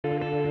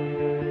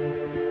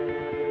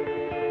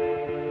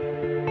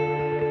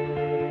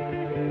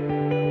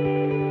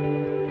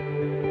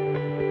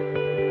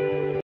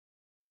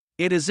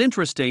It is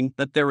interesting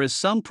that there is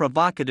some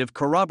provocative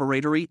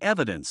corroboratory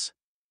evidence.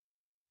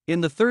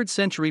 In the 3rd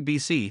century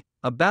BC,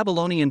 a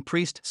Babylonian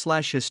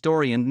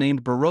priest/historian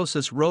named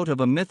Berosus wrote of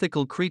a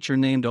mythical creature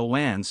named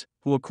Oannes,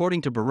 who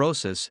according to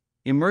Berosus,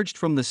 emerged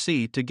from the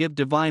sea to give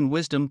divine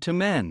wisdom to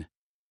men.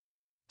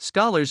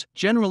 Scholars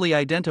generally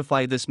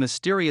identify this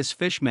mysterious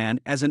fishman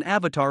as an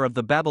avatar of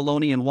the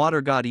Babylonian water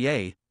god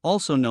Ea,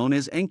 also known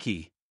as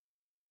Enki.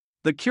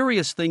 The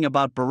curious thing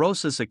about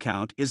Berosus'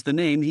 account is the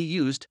name he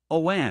used,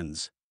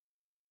 Oannes.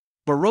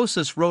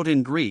 Berosus wrote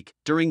in Greek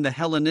during the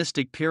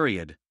Hellenistic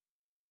period.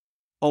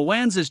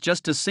 Oannes is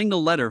just a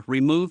single letter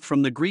removed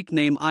from the Greek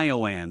name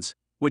Ioannes,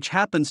 which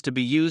happens to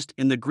be used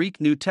in the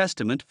Greek New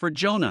Testament for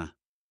Jonah.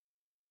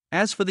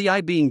 As for the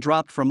I being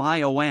dropped from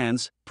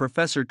Ioannes,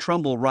 Professor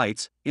Trumbull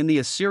writes, in the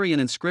Assyrian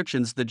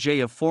inscriptions the J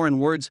of foreign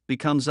words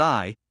becomes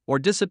I, or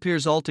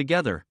disappears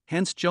altogether,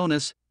 hence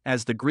Jonas,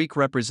 as the Greek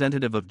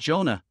representative of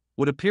Jonah,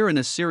 would appear in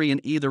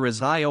Assyrian either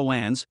as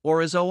Ioannes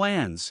or as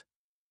Oannes.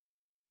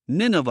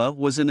 Nineveh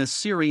was an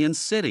Assyrian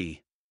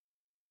city.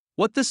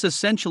 What this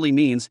essentially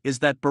means is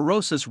that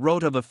Berosus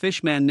wrote of a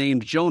fishman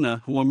named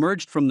Jonah who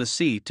emerged from the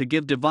sea to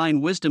give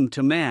divine wisdom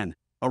to man,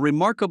 a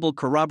remarkable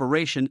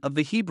corroboration of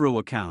the Hebrew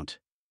account.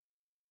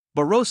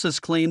 Berosus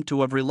claimed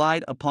to have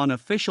relied upon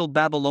official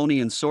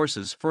Babylonian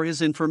sources for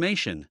his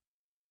information.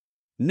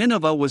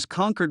 Nineveh was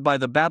conquered by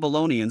the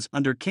Babylonians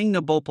under King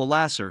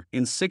Nabopolassar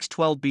in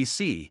 612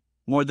 BC,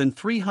 more than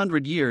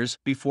 300 years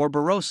before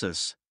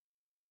Berosus.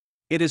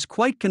 It is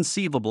quite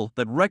conceivable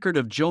that record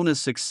of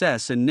Jonah's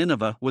success in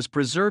Nineveh was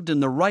preserved in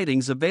the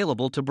writings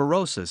available to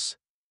Berosus.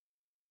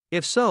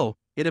 If so,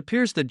 it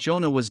appears that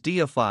Jonah was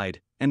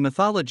deified and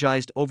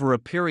mythologized over a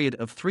period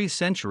of 3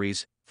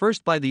 centuries,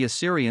 first by the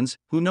Assyrians,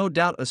 who no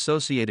doubt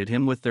associated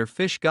him with their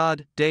fish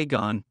god,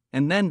 Dagon,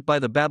 and then by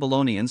the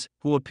Babylonians,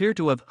 who appear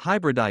to have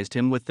hybridized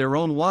him with their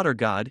own water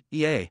god,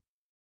 Ea.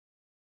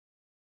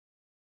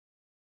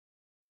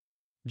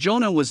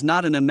 Jonah was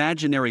not an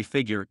imaginary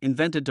figure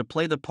invented to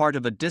play the part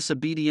of a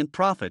disobedient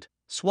prophet,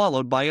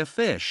 swallowed by a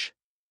fish.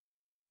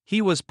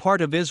 He was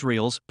part of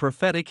Israel's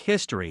prophetic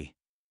history.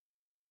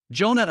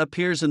 Jonah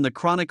appears in the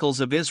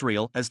Chronicles of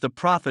Israel as the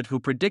prophet who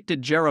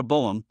predicted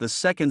Jeroboam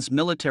II's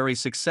military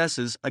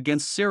successes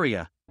against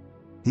Syria.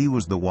 He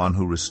was the one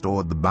who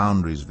restored the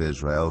boundaries of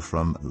Israel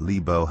from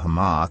Lebo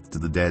Hamath to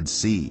the Dead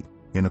Sea,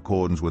 in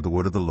accordance with the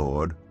word of the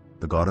Lord,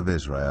 the God of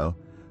Israel,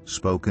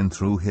 spoken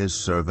through his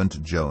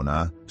servant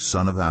Jonah,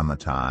 son of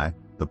Amittai,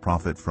 the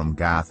prophet from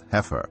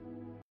Gath-Hepher.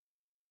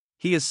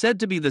 He is said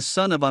to be the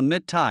son of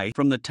Amittai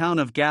from the town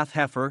of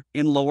Gath-Hepher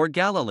in Lower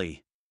Galilee.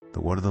 The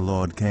word of the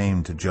Lord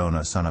came to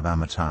Jonah, son of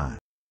Amittai.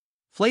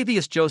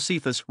 Flavius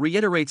Josephus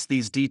reiterates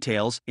these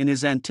details in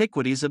his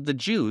Antiquities of the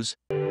Jews.